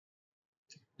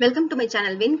Welcome to my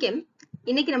channel WinChem.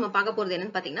 இன்னைக்கு நம்ம பார்க்க போறது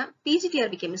என்னன்னு பாத்தீங்கன்னா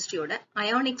PGTRB கெமிஸ்ட்ரியோட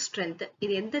அயானிக் ஸ்ட்ரென்த்.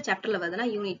 இது எந்த சாப்டர்ல வருதுன்னா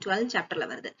யூனிட் 12 சாப்டர்ல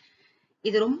வருது.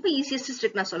 இது ரொம்ப ஈஸியஸ்ட்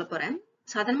ட்ரிக் நான் சொல்ல போறேன்.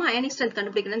 சாதாரணமா அயானிக் ஸ்ட்ரென்த்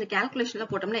கண்டுபிடிக்கணும் இந்த கால்குலேஷன்ல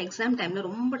போட்டோம்னா எக்ஸாம் டைம்ல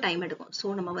ரொம்ப டைம் எடுக்கும்.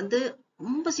 சோ நம்ம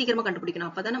ரொம்ப சீக்கிரமா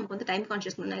கண்டுபிடிக்கணும். அப்பதான் நமக்கு டைம்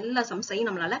கான்ஷியஸ் எல்லா சம்ஸையும்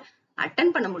நம்மளால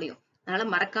அட்டெண்ட் பண்ண முடியும். அதனால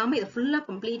மறக்காம இதை ஃபுல்லா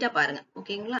கம்ப்ளீட்டா பாருங்க.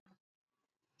 ஓகேங்களா?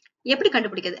 எப்படி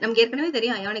கண்டுபிடிக்கிறது? நமக்கு ஏற்கனவே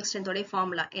தெரியும் அயானிக் ஸ்ட்ரென்த்தோட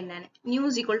ஃபார்முலா என்னன்னு. mu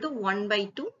is equal to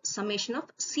 1/2 summation of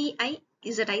Ci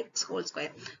Zi whole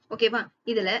square. ஓகேவா?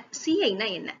 இதுல Ci னா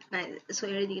என்ன? நான்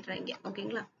எழுதிக்கிறேன் இங்க.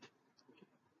 ஓகேங்களா?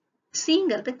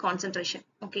 Cங்கிறது கான்சென்ட்ரேஷன்.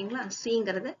 ஓகேங்களா?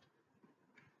 Cங்கிறது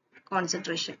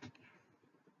கான்சென்ட்ரேஷன்.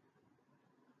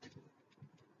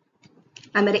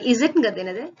 அது மாதிரி Zங்கிறது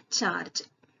என்னது? சார்ஜ்.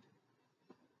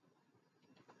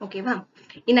 ஓகேவா?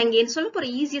 நான் இங்க சொல்ல போற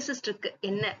ஈஸியஸ்ட் ட்ரிக்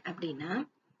என்ன அப்படின்னா,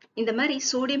 இந்த மாதிரி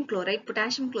sodium chloride,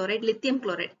 potassium chloride, lithium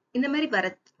chloride இந்த மாதிரி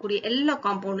வரக்கூடிய எல்லா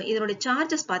காம்பவுண்டும் இதனுடைய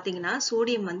சார்ஜஸ் பாத்தீங்கன்னா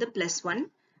சோடியம் +1,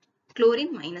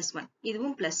 குளோரின் -1,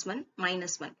 இதுவும் +1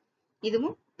 -1,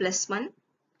 இதுவும் +1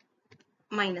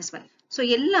 -1. சோ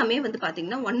எல்லாமே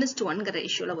பாத்தீங்கன்னா 1:1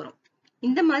 ரேஷியோல வரும்.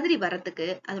 இந்த மாதிரி வரதுக்கு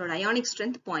அதோட அயானிக்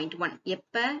ஸ்ட்ரென்த் 0.1.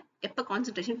 எப்ப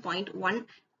கான்சென்ட்ரேஷன் 0.1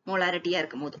 மோலாரிட்டியா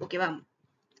இருக்கும்போது. ஓகேவா?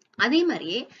 அதே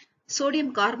மாதிரியே sodium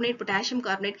carbonate, potassium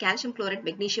carbonate, calcium chloride,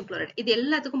 magnesium chloride இது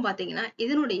எல்லாத்துக்கும் பாத்தீங்கன்னா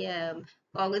இதனுடைய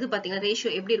இது பாத்தீங்கன்னா ரேஷியோ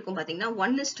எப்படி இருக்கும் பாத்தீங்கன்னா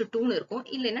 1:2 இருக்கும்,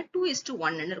 இல்லைன்னா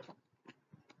 2:1 இருக்கும்.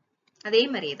 அதே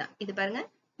மாதிரியே தான் இது பாருங்க,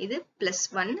 இது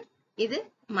 +1, இது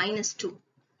 -2.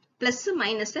 பிளஸ்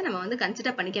மைனஸ் நம்ம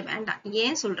கன்சிடர் பண்ணிக்க வேண்டாம்.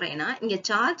 ஏன் சொல்றேன்னா இங்க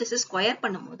சார்ஜஸ் ஸ்கொயர்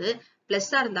பண்ணும்போது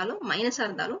பிளஸ்ஸா இருந்தாலும் மைனஸா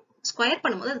இருந்தாலும் ஸ்கொயர்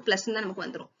பண்ணும்போது அது பிளஸ் தான் நமக்கு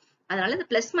வந்துடும். அதனால இந்த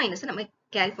பிளஸ் மைனஸ் நம்ம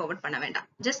கேரி ஃபார்வர்ட் பண்ண வேண்டாம்.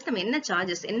 ஜஸ்ட் நம்ம என்ன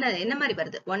சார்ஜஸ் என்ன மாதிரி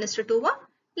வருது 1:2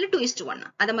 இல்ல 2:1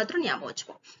 அதை மாத்திரம் ஞாபகம்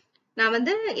வச்சுப்போம். நான்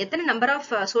எத்தனை நம்பர் ஆஃப்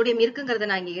சோடியம் இருக்குங்கிறத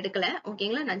நான் இங்க எடுக்கல.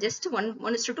 ஓகேங்களா? நான் ஜஸ்ட்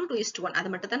 1:2 2:1 அதை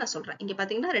மட்டும் தான் நான் சொல்றேன். இங்க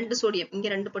பாத்தீங்கன்னா 2 சோடியம், இங்க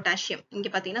 2 பொட்டாசியம், இங்க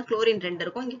பாத்தீங்கன்னா குளோரின் 2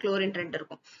 இருக்கும், இங்க குளோரின் 2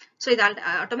 இருக்கும். சோ இது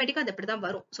ஆட்டோமேட்டிக்கா அது இப்படிதான்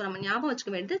வரும். சோ நம்ம ஞாபகம்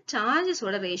வச்சுக்க வேண்டியது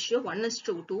சார்ஜஸோட ரேஷியோ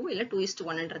 1:2 இல்ல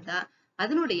 2:1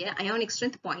 அதனுடைய அயானிக்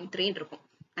ஸ்ட்ரென்த் 0.3 இருக்கும்.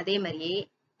 அதே மாதிரியே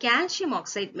கால்சியம்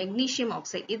ஆக்சைடு, மெக்னீசியம்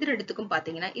ஆக்சைடு இது ரெண்டுத்துக்கும்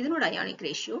பாத்தீங்கன்னா இதனோட அயானிக்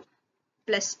ரேஷியோ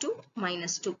 +2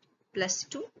 -2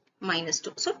 +2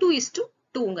 -2. சோ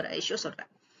 2:2ங்கிற ரேஷியோ சொல்றேன்.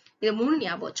 இதை 3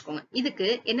 ஞாபகம் வச்சுக்கோங்க. இதுக்கு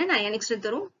என்னென்ன அயானிக் ஸ்ட்ரென்த்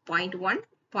வரும்? 0.1,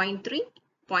 0.3,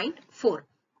 0.4.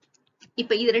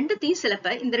 இப்ப இது ரெண்டுத்தையும்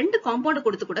சிலப்ப இந்த 2 காம்பவுண்ட்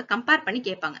கொடுத்து கூட கம்பேர் பண்ணி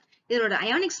கேட்பாங்க. இதனோட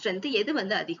அயானிக் ஸ்ட்ரென்த் எது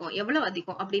அதிகம், எவ்வளவு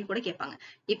அதிகம் அப்படின்னு கூட கேட்பாங்க.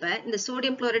 இப்ப இந்த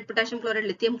sodium chloride, potassium chloride,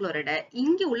 lithium குளோரைட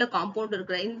இங்க உள்ள காம்பவுண்ட்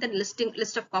இருக்கிற இந்த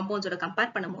லிஸ்ட் ஆஃப் காம்பவுண்ட்ஸோட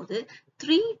கம்பேர் பண்ணும்போது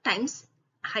 3 டைம்ஸ்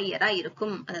ஹையரா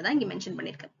இருக்கும். அதான் இங்க மென்ஷன்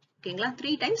பண்ணிருக்கேன். ஓகேங்களா?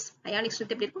 3 டைம்ஸ் அயானிக்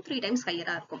ஸ்ட்ரென்த் எப்படி இருக்கும்? 3 டைம்ஸ்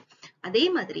ஹையரா இருக்கும். அதே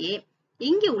மாதிரியே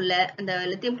இங்க உள்ள அந்த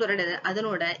லித்தியம் குளோரைடு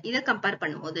அதனோட இதை கம்பேர்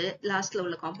பண்ணும்போது லாஸ்ட்ல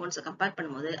உள்ள காம்பவுண்ட்ஸை கம்பேர்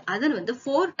பண்ணும்போது அது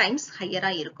 4 டைம்ஸ்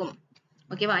ஹையரா இருக்கும்.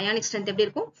 ஓகேவா? அயானிக் ஸ்ட்ரென்த் எப்படி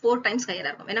இருக்கும்? 4 டைம்ஸ் ஹையரா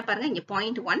இருக்கும். என்ன பாருங்க, இங்க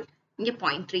 0.1, இங்க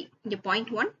 0.3, இங்க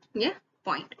 0.1, இங்க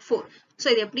 0.4. சோ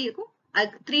இது எப்படி இருக்கும்?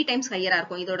 3 டைம்ஸ் ஹையரா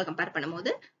இருக்கும் இதோட கம்பேர்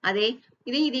பண்ணும்போது. அதே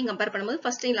இதையும் கம்பேர் பண்ணும்போது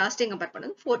first time last time compare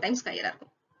பண்ணும்போது 4 டைம்ஸ் ஹையரா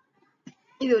இருக்கும்.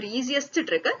 இது ஒரு ஈஸியஸ்ட்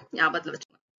ட்ரிக், ஞாபகத்துல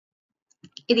வச்சுக்கோங்க.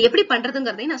 இது எப்படி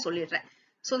பண்றதுங்கிறதையும் நான் சொல்லிடுறேன்.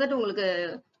 சோ தட் உங்களுக்கு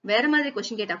வேற மாதிரி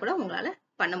கொஸ்டின் கேட்டா கூட உங்களால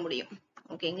பண்ண முடியும்.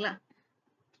 ஓகேங்களா?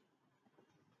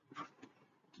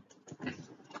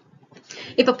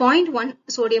 இப்ப 0.1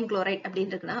 சோடியம் குளோரைட்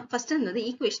அப்படின்னு இருக்குன்னா ஃபர்ஸ்ட்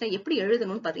ஈக்குவேஷனை எப்படி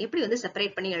எழுதணும்னு பார்த்து எப்படி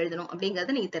செப்பரேட் பண்ணி எழுதணும்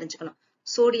அப்படிங்கறத நீங்க தெரிஞ்சுக்கணும்.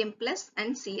 சோடியம் பிளஸ்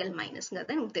அண்ட் Cl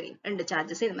மைனஸ்ங்கிறது எனக்கு தெரியும். 2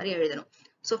 சார்ஜஸ் இந்த மாதிரி எழுதணும்.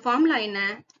 சோ ஃபார்முலா என்ன?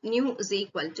 mu is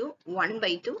equal to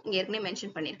 1/2. இங்க ஏற்கனவே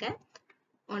மென்ஷன் பண்ணிருக்கேன்.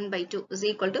 1/2 is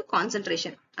equal to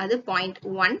concentration. அது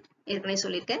 0.1 ஏற்கனவே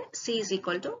சொல்லியிருக்கேன். C is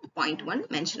equal to 0.1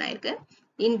 mention ஆயிருக்கு.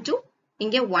 into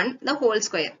இங்க 1 the whole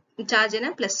square. சார்ஜ்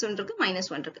என்ன? +1 இருக்கு,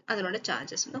 -1 இருக்கு. அதனோட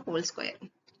சார்ஜஸ் the whole square.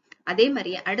 அதே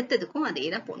மாதிரி அடுத்ததுக்கும் அதே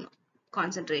தான் போடணும்.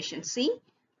 கான்சென்ட்ரேஷன் C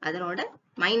அதனோட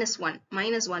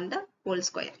 -1 the whole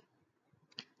square.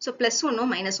 So +1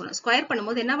 -1 square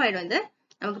பண்ணும்போது என்ன ஆயிடும்?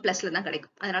 நமக்கு பிளஸ்ல தான்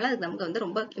கிடைக்கும். அதனால அதுக்கு நமக்கு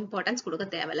ரொம்ப இம்பார்ட்டன்ஸ் கொடுக்க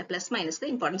தேவையில்லை. பிளஸ்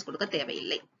மைனஸ்க்கு இம்பார்ட்டன்ஸ் கொடுக்க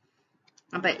தேவையில்லை.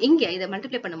 அப்ப இங்க இதை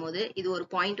மல்டிப்ளை பண்ணும்போது இது ஒரு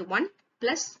 0.1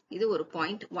 பிளஸ் இது ஒரு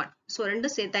 0.1. சோ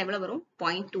ரெண்டும் சேர்த்தா எவ்வளவு வரும்?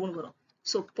 0.2 வரும்.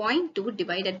 So 0.2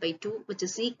 divided by 2 which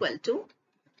is equal to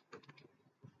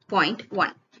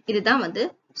 0.1. இதுதான்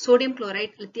sodium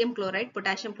chloride, lithium chloride,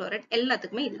 potassium chloride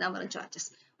எல்லாத்துக்குமே இதுதான் வரும் சார்ஜஸ்.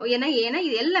 ஏன்னா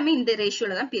இது எல்லாமே இந்த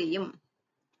ரேஷியோல தான் பிரியும்.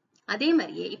 அதே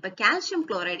மாதிரியே இப்ப கால்சியம்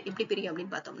குளோரைட் எப்படி பிரியும்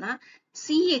அப்படின்னு பார்த்தோம்னா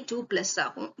Ca2+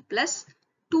 ஆகும் பிளஸ்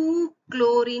 2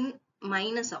 குளோரின்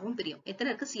மைனஸ் ஆகும் பிரியும். எத்தனை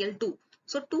இருக்கு? Cl2.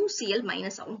 சோ 2Cl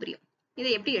மைனஸ் ஆகும் பிரியும்.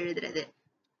 இதை எப்படி எழுதுறது?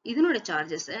 இதனோட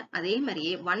சார்ஜஸ் அதே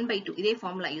மாதிரியே 1/2 இதே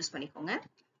ஃபார்முலா யூஸ் பண்ணிக்கோங்க.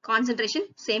 கான்சென்ட்ரேஷன்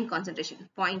சேம் கான்சென்ட்ரேஷன்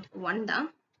 0.1 தான்.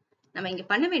 நம்ம இங்க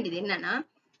பண்ண வேண்டியது என்னன்னா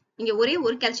இங்க ஒரே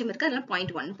ஒரு கால்சியம் இருக்கு, அதனால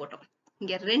 0.1 போட்டோம்.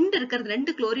 இங்க 2 இருக்கிறது,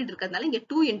 2 குளோரின் இருக்கிறதுனால இங்க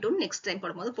 2 into நெக்ஸ்ட் டைம்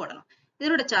போடும்போது போடணும்.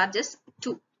 இதனோட சார்ஜஸ்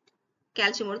 2.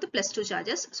 கால்சியம் வந்து +2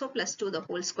 charges. So +2 the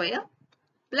whole square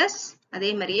plus அதே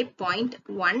மாதிரியே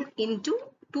 0.1 into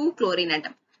 2 குளோரின்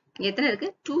ஆட்டம். இங்க எத்தனை இருக்கு?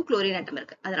 2 குளோரின் ஆட்டம்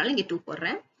இருக்கு, அதனால இங்க 2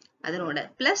 போடுறேன். அதனோட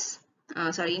plus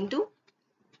into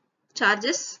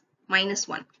charges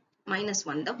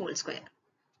 -1 the whole square.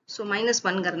 So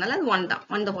 -1ங்கிறதுனால அது 1 தான்,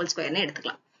 1 the whole squareன்னு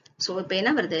எடுத்துக்கலாம். ஸோ இப்போ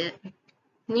என்ன வருது?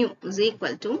 நியூ is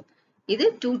equal to இது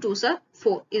 2 2s are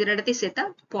 4, இது ரெண்டத்தையும் சேர்த்தா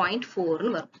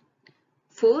 0.4ன்னு வரும்.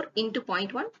 4 into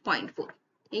 0.1 0.4.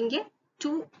 இங்க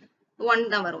 2 1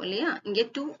 தான் வரும் இல்லையா? இங்க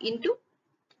 2 into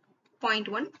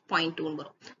 0.1 0.2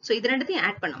 வரும். ஸோ இது ரெண்டத்தையும்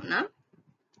ஆட் பண்ணோம்னா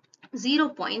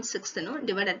 0.6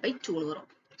 divided by 2 வரும்.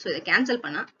 ஸோ இதை கேன்சல்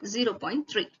பண்ணா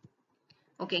 0.3.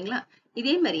 ஓகேங்களா?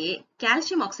 இதே மாதிரியே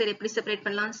கால்சியம் ஆக்சைடு எப்படி செப்பரேட்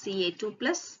பண்ணலாம்? Ca2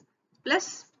 plus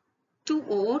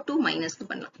 2O2 minus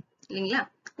பண்ணலாம் இல்லைங்களா?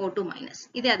 O2 minus.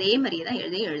 இது அதே மாதிரியே தான்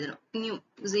எழுதணும். New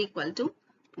is equal to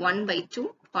 1/2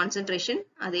 concentration,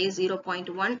 அதே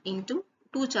 0.1 into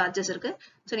 2 charges இருக்கு.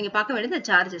 ஸோ நீங்க பார்க்க வேண்டியது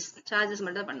சார்ஜஸ்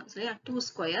மட்டும் தான் பண்ணணும் சரியா? 2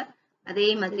 ஸ்கொயர் அதே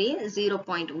மாதிரியே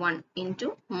 0.1 into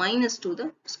 -2 the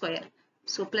square.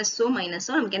 ஸோ +ஓ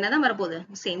மைனஸோ நமக்கு என்ன தான் வரப்போகுது?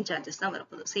 சேம் சார்ஜஸ் தான்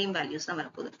வரப்போகுது, சேம் வேல்யூஸ் தான்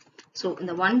வரப்போகுது. ஸோ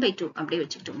இந்த 1/2 அப்படியே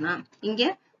வச்சுக்கிட்டோம்னா இங்க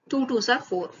 2 2s are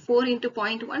 4, 4 into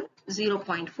 0.1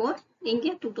 0.4. இங்க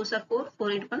 2 2s are 4,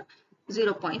 4 into 1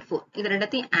 0.4. இது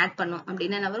ரெண்டத்தையும் ஆட் பண்ணோம்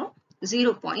அப்படின்னா என்ன வரும்?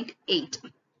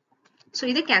 0.8. ஸோ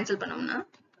இதை கேன்சல் பண்ணோம்னா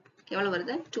எவ்வளவு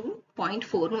வருது?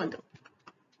 2.4ன்னு வந்துடும்.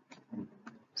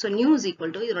 So new is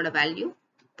equal to இதோட வேல்யூ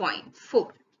 0.4.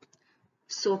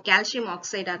 ஸோ கால்சியம்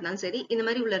ஆக்சைடா இருந்தாலும் சரி, இந்த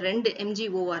மாதிரி உள்ள 2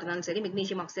 MgO இருந்தாலும் சரி,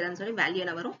 மெக்னீசியம் ஆக்சைடா இருந்தாலும் சரி, வேல்யூ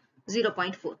என்ன வரும்?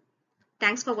 0.4.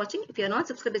 Thanks for watching. If you are not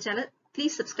subscribed to the channel,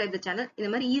 please subscribe the channel. இந்த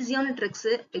மாதிரி ஈஸியான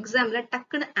ட்ரிக்ஸ், எக்ஸாம்ல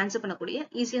டக்குன்னு ஆன்சர் பண்ணக்கூடிய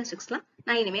ஈஸியான ட்ரிக்ஸ்லாம்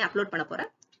நான் இனிமே அப்லோட் பண்ண போறேன்.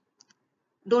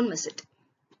 Don't miss it.